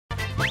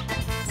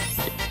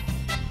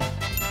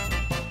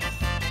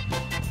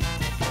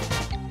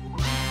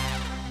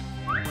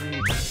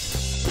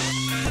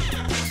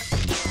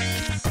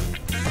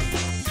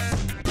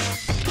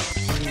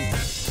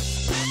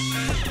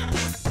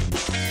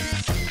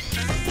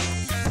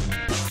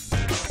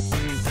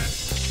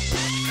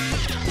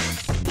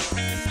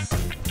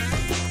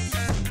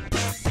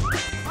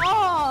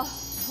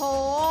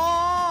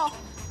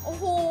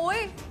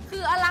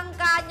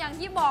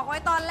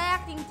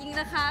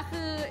นะคะ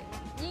คือ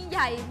ยิ่งให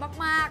ญ่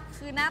มากๆ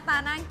คือหน้าตา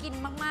น่ากิน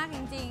มากๆจ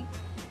ริง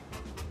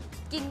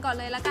ๆกินก่อน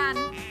เลยละกัน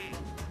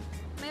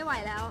ไม่ไหว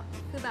แล้ว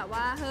คือแบบ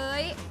ว่าเฮ้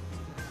ย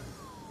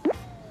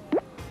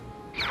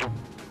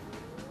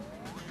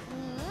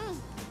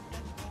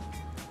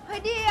เฮ้ย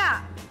ดีอ่ะ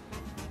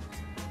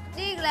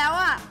ดีอีกแล้ว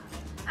อ่ะ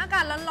อากา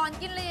ศร้อน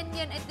ๆกินเลยเ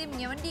ย็นๆไอติมอย่าง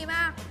เงี้ยมันดีม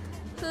าก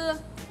คือ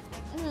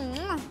ฮั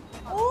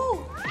ล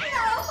โหล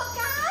โฟ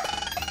กัส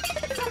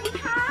สวัสดี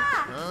ค่ะ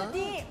สวัส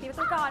ดีพี่ประ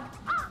ตูก่อน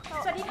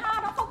สวัสดีค่ะ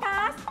น้องโฟกั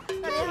ส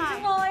สวัสดีค่ะ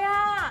เลยอ่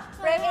ะ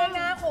เรนเอง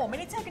นะโหไม่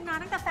ได้เจอกันนาน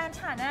ตั้งแต่แฟน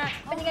ฉันอ่ะ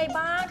เป็นยังไง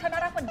บ้างเธอน่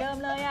ารักเหมือนเดิม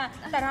เลยอ่ะ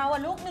แต่เราอ่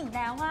ะลูกหนึ่งแ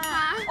ล้วอ่ะ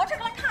โอ้เธอ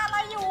กำลังทานอะไร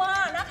อยู่อ่ะ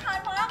น่าทาน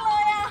มากเล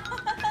ยอ่ะ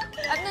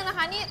แป๊บนึงนะค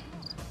ะนี่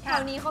แถ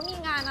วนี้เขามี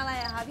งานอะไร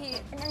อะคะพี่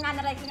งาน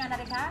อะไรคืองานอะ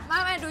ไรคะไ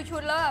ม่ดูชุ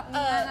ดแล้วแบบ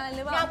มีงานอะไรห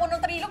รือเปล่างานวงด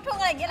นตรีลูกทุ่ง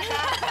อะไรอย่างเงี้ยเหรอค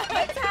ะไ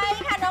ม่ใช่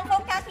ค่ะน้องโฟ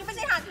กัสพี่ไม่ใ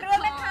ช่หาเครื่อง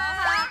เลยค่ะ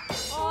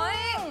โอ้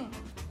ย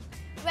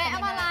แวะ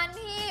มาร้าน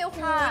พี่โอ้โห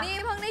นี่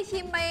เพิ่งได้ชิ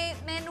มไป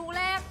เมนู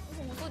แรกโอ้โห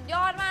สุดย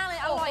อดมากเลย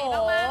อร่อย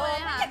มากเลย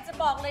ค่ะอยากจะ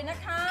บอกเลยนะ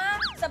คะ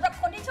สำหรับ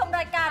คนที่ชมร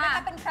ายการนะค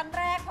ะเป็นครั้ง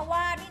แรกเพราะว่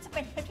านี่จะเ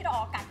ป็นเทปที่เราอ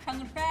อกอากาศครั้ง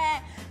แรก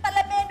แต่ล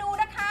ะเมนู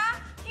นะคะ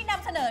ที่น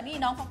ำเสนอนี่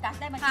น้องโฟกัส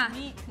ได้มาชิม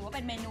นี่ถือว่าเ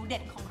ป็นเมนูเด็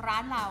ดของร้า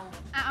นเรา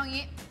เอา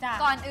งี้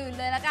ก่อนอื่น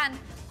เลยละกัน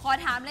ขอ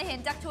ถามเลยเห็น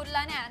จากชุดแ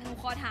ล้วเนี่ยหนู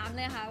ขอถามเ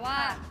ลยค่ะว่า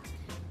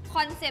ค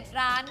อนเซปต์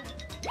ร้าน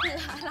คือ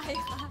อะไร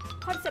คะ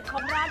คอนเซปต์ข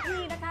องร้าน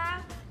พี่นะคะ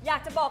อยา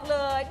กจะบอกเล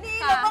ยนี่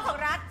โลโก้ของ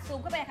ร้านซูม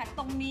เข้าไปค่ะต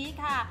รงนี้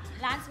ค่ะ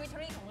ร้าน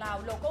Sweetery ของเรา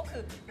โลโก้คื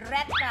อแร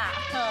ดค่ะ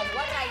หรือ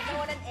ว่าไรโน่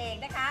นั่นเอง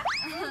นะคะ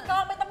ก็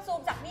ไม่ต้องซู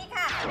มจากนี่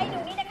ค่ะให้ดู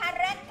นี่นะคะ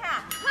แรดค่ะ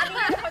อันนี้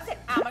คอนเซป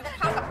ต์มันก็เ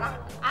ข้ากับ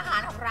อาหา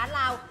รของร้านเ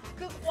รา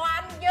คือควา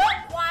มเยอะ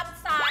ความ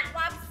สะอาดค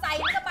วามใส่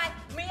เข้าไป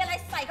มีอะไร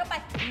ใส่เข้าไป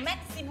แม็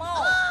กซิมอล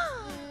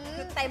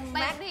คือเต็มแ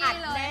ม็กอัด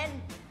แน่น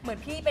เหมือน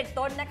พี่เป็น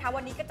ต้นนะคะ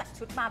วันนี้ก็จัด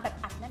ชุดมาแบบ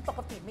อัดแน่นปก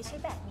ติไม่ใช่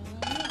แบบนี้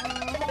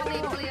ปก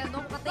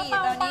ติ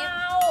ตอนนี้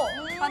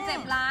คอนเซ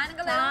ปต์ร้าน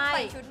ก็เลยใ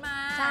ส่ชุดมา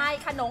ใช่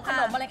ขนม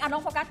อะไรน้อ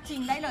งโฟกัสชิ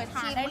มได้เลยท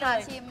านได้เลย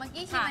ชิมเมื่อ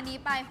กี้ชิมอันนี้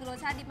ไปคือรส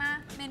ชาติดีมาก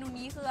เมนู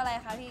นี้คืออะไร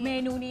คะพี่เม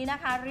นูนี้นะ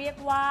คะเรียก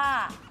ว่า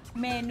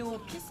เมนู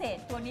พิเศษ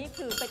ตัวนี้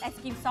คือเป็นไอศ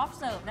กรีมซอฟต์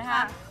เสิร์ฟนะค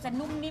ะจะ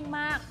นุ่มนิ่ม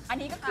มากอัน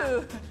นี้ก็คือ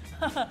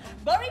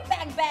Berry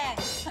Bang Bang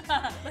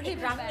อีก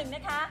ครั้งหนึ่งน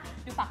ะคะ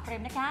ดูปากเฟร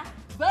มนะคะ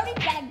Berry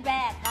Bang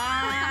Bang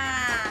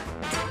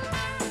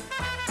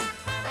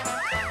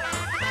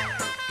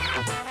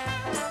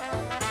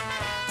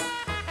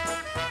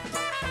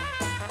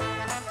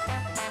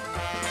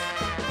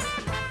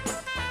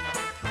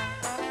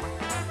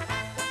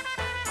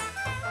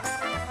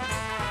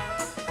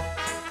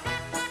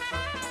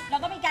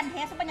เท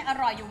สมันยังอ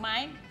ร่อยอยู่ไหม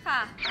ค่ะ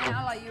ยัง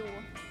อร่อยอยู่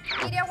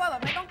นี่เรียกว่าแบ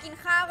บไม่ต้องกิน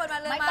ข้าวกันมา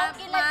เลยไม่ต้อง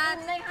กิน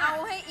เลยเอา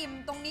ให้อิ่ม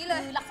ตรงนี้เล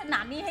ยลักษณะ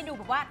นี้ให้ดู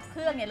แบบว่าเค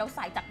รื่องเนี่ยเราใ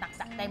ส่จัดหนัก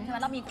จัดเต็มใช่ไหม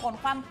แล้วมีคน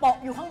ความโปะ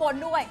อยู่ข้างบน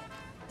ด้วย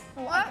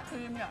ตัวไอศค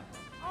รีมเนี่ย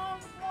อ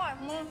ร่อย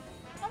มึง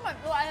ต้องแบบ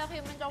ตัวไอศครี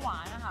มมันจะหวา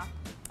นนะคะ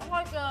แล้วพอ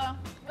เจอ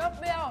ก็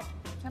เปรี้ยว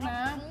ใช่ไหม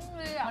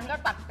มันก็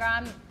ตัดกั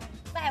น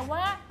แต่ว่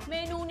าเม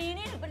นูนี้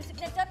นี่ถือเป็นซิก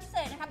เนเจอร์พิเศ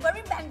ษนะคะ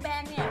Berry Bang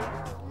Bang เนี่ย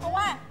เพราะ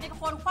ว่าในโค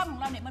นคว่ำของ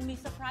เราเนี่ยมันมี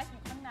เซอร์ไพรส์อ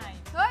ยู่ข้างใน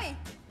เฮ้ย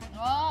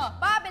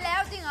บ้าไปแล้ว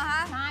จริงเหรอค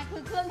ะใช่คื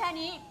อเครื่องแค่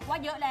นี้ว่า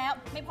เยอะแล้ว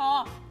ไม่พอ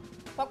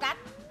โฟกัส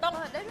ต้องเ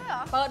ปิดได้ด้วยเหร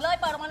อเปิดเลย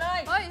เปิดออกมาเลย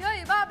เฮ้ย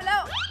บ้าไปแล้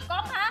วกล้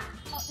องคะ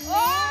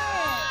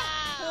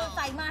คือใ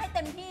ส่มาให้เ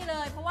ต็มที่เล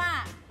ยเพราะว่า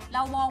เร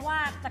ามองว่า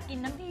จะกิน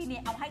น้ำดีเนี่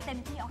ยเอาให้เต็ม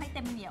ที่เอาให้เ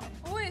ต็มเหนียว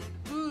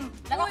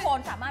แล้วก็คน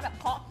สามารถแบบ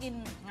เคาะกิน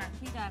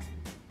ที่จะ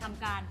ท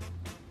ำการ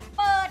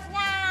เปิดง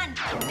าน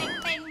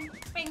เป่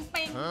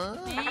ง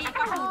นี่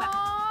ก็คือแบบ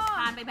ท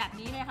านไปแบบ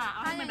นี้เลยค่ะเอ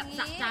าให้มันแบบ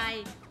สะใจ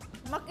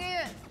เมื่อกี้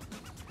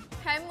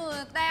ใช้มือ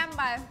แต้ม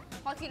ไป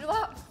พอคิดว่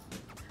า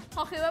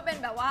เป็น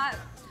แบบว่า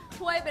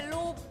ถ้วยเป็น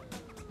รูป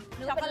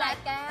ช็อกโกแลต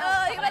แก้ว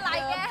ที่เป็นลา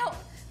ยแก้ว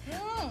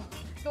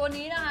ตัว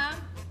นี้นะคะ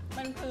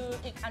มันคือ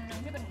อีกอันนึง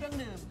ที่เป็นเครื่อง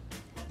ดื่ม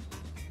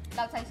เ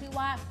ราใช้ชื่อ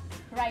ว่า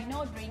Rhino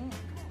Drink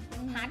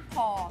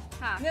Hardcore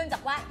เนื่องจา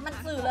กว่ามัน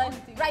สื่อเลย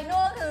Rhino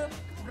คือ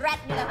แรด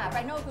นี่แหละค่ะ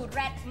Rhino คือแร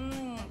ด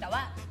แต่ว่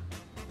า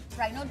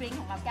Rhino Drink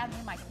ของเราแก้ว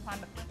นี้หมายถึงความ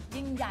แบบ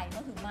ยิ่งใหญ่ม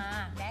หึมา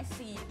แมส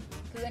ซีฟ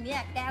คืออันนี้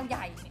แก้วให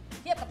ญ่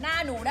เทียบกับหน้า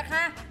หนูนะค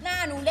ะหน้า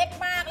หนูเล็ก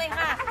มากเลย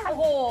ค่ะโอ้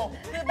โห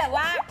คือแบบ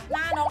ว่าห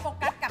น้าน้องโฟ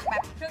กัสกับแบ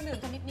บเครื่องดื่ม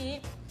ชนิดนี้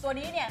ตัว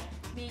นี้เนี่ย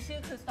มีชื่อ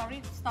คือ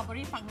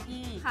Strawberry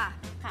Funky ค่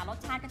ะรส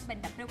ชาติก็จะเป็น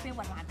แบบเปรี้ยวๆห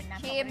วานๆเป็นน้ำ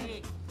สตรอเบอ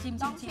รี่ชิม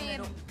เลย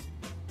ลูก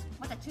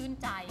ว่าจะชื่น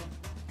ใจ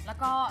แล้ว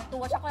ก็ตั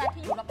วช็อกโกแลต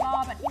ที่อยู่รอ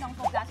บๆแบบที่น้องโ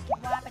ฟกัสคิด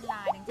ว่าเป็นล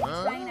ายจริง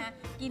ๆใช่นะ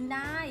กินไ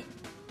ด้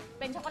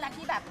เป็นช็อกโกแลต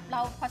ที่แบบเร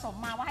าผสม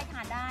มาว่าให้ท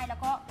านได้แล้ว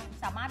ก็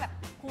สามารถแบบ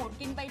ขูด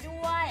กินไป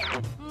ด้วย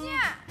เนี่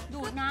ย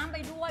ดูดน้ำไป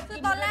ด้วยคือ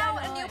ตอนแรก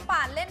อันนิ้วป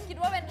าดเล่นคิด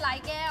ว่าเป็นลาย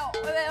แก้ว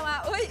ไปมา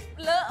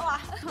เลอะว่ะ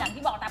อย่าง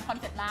ที่บอกตามคอน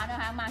เซ็ปต์ร้านน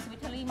ะคะมา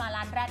Sweetery มาร้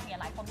านแรกเนี่ย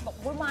หลายคนบอก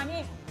ว่ามา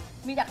นี่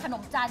มีแต่ขน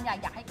มจานใหญ่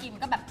อยากให้กิน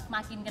ก็แบบมา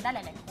กินกันได้ห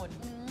ลายๆคน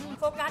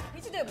โฟกัส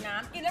พี่จะดื่มน้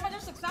ำกินแล้วมันจะ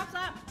รู้สึกซาบ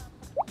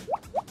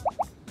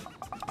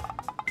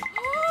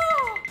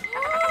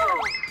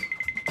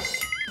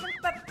มัน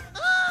แบบ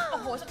โอ้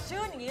โหสด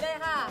ชื่นอย่างนี้เลย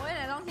ค่ะไห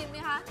นลองชิมดิ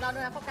คะเราดู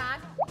นะโฟกัส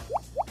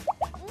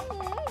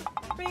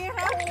ปี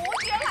ค่ะโอ้โห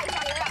เจี๊ยบไหล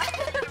สั่นเลยอะ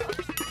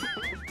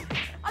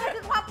อะไร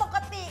คือความปก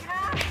ติค่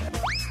ะ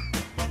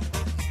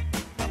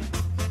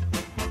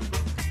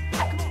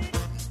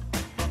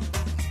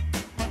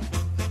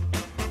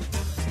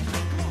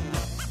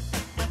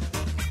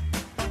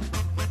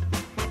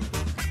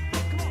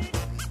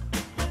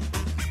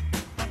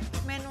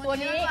ตั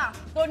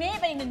วนี้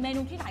เป็นอีกหนึ่งเม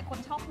นูที่หลายคน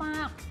ชอบมา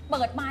กเ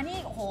ปิดมานี่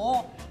โอ้โห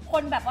ค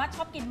นแบบว่าช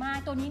อบกินมาก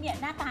ตัวนี้เนี่ย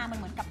หน้าตามัน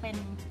เหมือนกับเป็น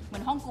เหมื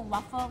อนฮ่องกงวั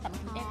ฟเฟิลแต่มัน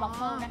คือเอ็กวัฟเ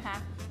ฟิลนะคะ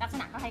ลักษ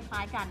ณะก็คล้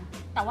ายๆกัน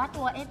แต่ว่า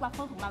ตัวเอ็กวัฟเ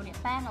ฟิลของเราเนี่ย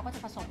แป้งเราก็จ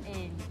ะผสมเอ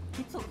ง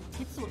คิด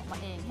สูตรออกมา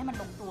เองให้มัน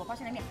ลงตัวเพราะ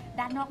ฉะนั้นเนี่ย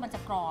ด้านนอกมันจะ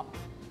กรอบ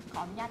ข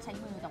ออนุญาตใช้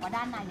มือแต่ว่า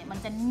ด้านในเนี่ยมัน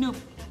จะหนึบ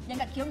ยัง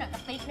กับเคี้ยวหนังก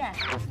ะติกเนี่ย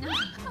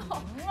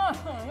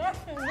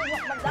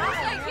มันไ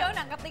ด้เคี้ยวห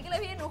นังกะติกเลย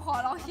พี่หนูขอ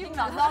ลองชิมห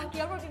น่อย ลองเ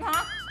คี้ยวดูสิคะ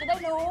จะได้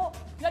รู้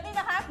แล้วนี่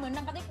นะคะเหมือนห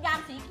นังกะติกยาง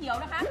สีเขียว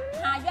นะคะ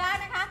หายาก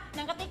นะคะห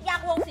นังกะติกยาง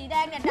วงสีแด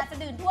งเนี่ยจะ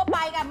ดื่นทั่วไป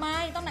กันไหม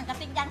ต้องหนังกะ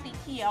ติกยางสี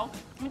เขียว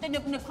มันจะห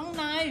นึบข้าง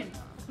ใน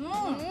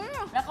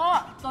แล้วก็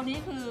ตัวนี้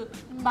คือ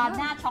บา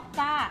นาช็อก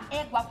ก้าเอ็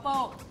กวัฟเฟิ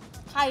ล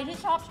ใครที่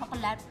ชอบช็อกโก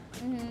แลต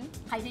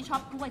ใครที่ชอ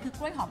บกล้วยคือ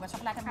กล้วยหอมกับช็อก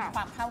โกแลตมันมีค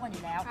วามเข้ากันอ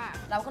ยู่แล้ว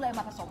เราก็เลย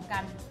มาผสมกั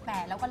นแต่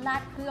แล้วก็รา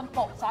ดเครื่องโป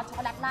ะซอสช็อกโ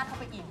กแลตราดเข้า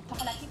ไปอีกช็อกโ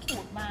กแลตที่ขู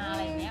ดมาอะไ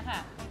รอย่างเงี้ยค่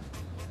ะ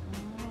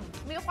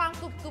มีความ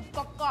กรุบ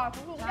กรอบ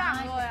ทุกอย่าง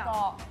เลยอ่ะ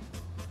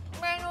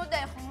เมนูเ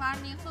ด็ดของร้าน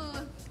นี้คือ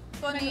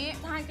ตัวนี้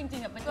ใช่จริ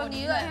งๆเป็นตัว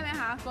นี้เลยใช่ไหม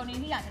คะตัวนี้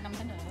ที่อยากจะนำ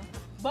เสนอ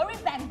Berry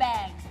Bang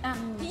Bang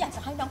ที่อยากจ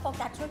ะให้น้องโฟ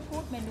กัสช่วยพู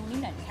ดเมนูนี้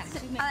หน่อยค่ะ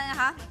ชื่อเมนูอะไรนะ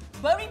คะ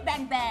Berry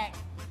Bang Bang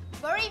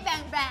Berry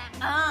Bang Bang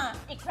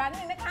อีกครั้งห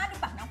นึ่งนะคะดู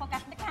ปากน้องโฟกั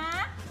สนะคะ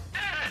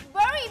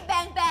Berry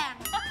Bang Bang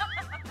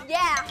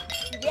yeah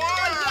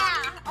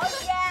oh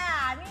yeah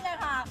นี่เลย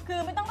ค่ะคือ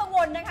ไม่ต้องกังว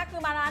ลนะคะคื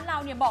อมาร้านเรา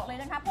เนี่ยบอกเลย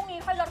นะคะพรุ่งนี้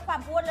ค่อยลดควา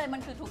มอ้วนเลยมั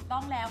นคือถูกต้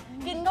องแล้ว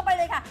กินเข้าไป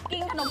เลยค่ะกิ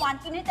นขนมหวาน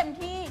กินให้เต็ม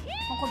ที่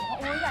บางคนบอกว่า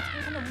โอ๊ยอยากกิ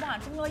นขนมหวาน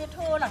จังเลยเธ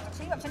อหลังจาก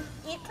ที่แบบฉัน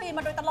อีทคลีนม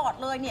าโดยตลอด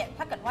เลยเนี่ย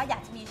ถ้าเกิดว่าอยา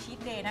กจะมีชีท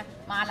เดย์นะ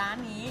มาร้าน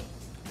นี้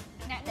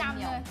แนะน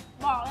ำเลย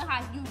บอกเลยค่ะ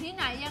อยู่ที่ไ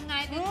หนยังไง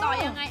ติดต่อ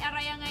ยังไงอะไร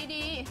ยังไง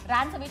ดีร้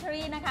าน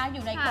Sweetery นะคะอ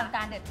ยู่ในโครงก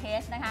าร The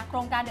Taste นะคะโคร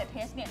งการ The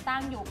Taste เนี่ยตั้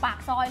งอยู่ปาก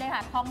ซอยเลยค่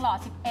ะทองหล่อ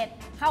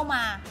 11 เข้าม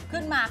า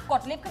ขึ้นมาก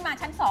ดลิฟต์ขึ้นมา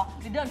ชั้น 2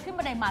 หรือเดินขึ้น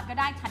บันไดมาก็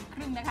ได้ชั้นค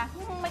รึ่งนะคะ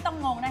ไม่ต้อง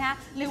งงนะคะ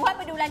หรือว่าไ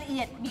ปดูรายละเอี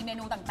ยดมีเม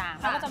นูต่างๆ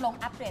เราก็จะลง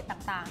อัปเดต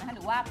ต่างๆนะคะห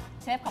รือว่า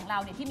เชฟของเรา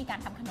เนี่ยที่มีการ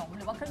ทำขนมห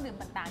รือว่าเครื่องดื่ม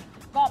ต่าง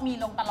ๆก็มี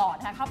ลงตลอด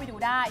นะคะเข้าไปดู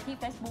ได้ที่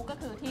Facebook ก็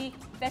คือที่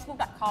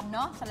facebook.com เน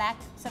าะ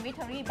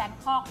 /Sweetery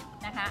Bangkok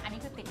นะคะอันนี้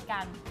คือติดกั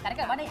นแต่ถ้าเ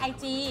กิดว่าใน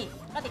IG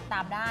ก็ติดตา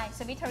มได้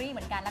Sweetery เห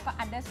มือนกันแล้วก็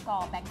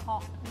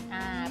 _Bangkok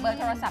เบอร์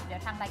โทรศัพท์เดี๋ย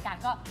วทางรายการ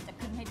ก็จะ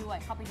ขึ้นให้ด้วย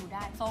เข้าไปดูไ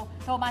ด้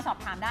โทรมาสอบ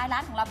ถามได้ร้า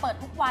นของเราเปิด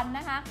ทุกวันน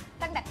ะคะ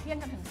ตั้งแต่เที่ยง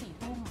จนถึง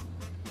 4 ทุ่ม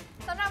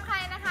สำหรับใคร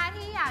นะคะ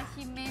ที่อยาก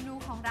ชิมเมนู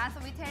ของร้าน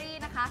Sweetery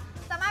นะคะ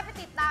สามารถไป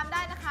ติดตามไ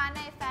ด้นะคะใ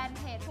นแฟนเ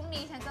พจพรุ่ง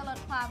นี้ฉันจะลด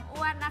ความ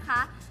อ้วนนะคะ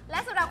และ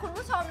สำหรับคุณ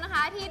ผู้ชมนะค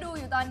ะที่ดู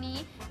อยู่ตอนนี้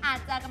อาจ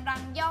จะกำลัง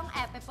ย่องแอ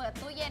บไปเปิด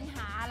ตู้เย็นห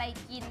าอะไร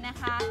กินนะ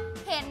คะ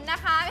เห็นนะ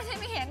คะไม่ใช่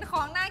ไม่เห็นข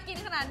องน่ากิน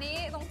ขนาดนี้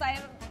สงสัย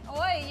โ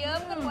อ้ยเยิ้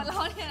มกันหมดแล้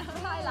วเนี่ยน้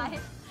ำลายไหล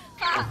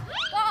ค่ะ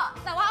ก็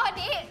แต่ว่าวัน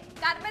นี้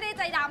กัดไม่ได้ใ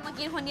จดำมา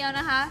กินคนเดียว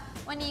นะคะ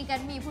วันนี้กั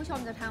ดมีผู้ชม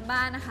จากทางบ้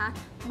านนะคะ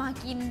มา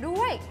กิน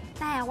ด้วย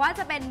แต่ว่าจ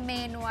ะเป็นเม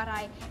นูอะไร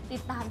ติ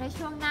ดตามได้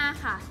ช่วงหน้า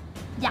ค่ะ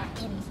อยาก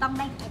กินต้อง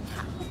ได้กิน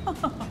ค่ะ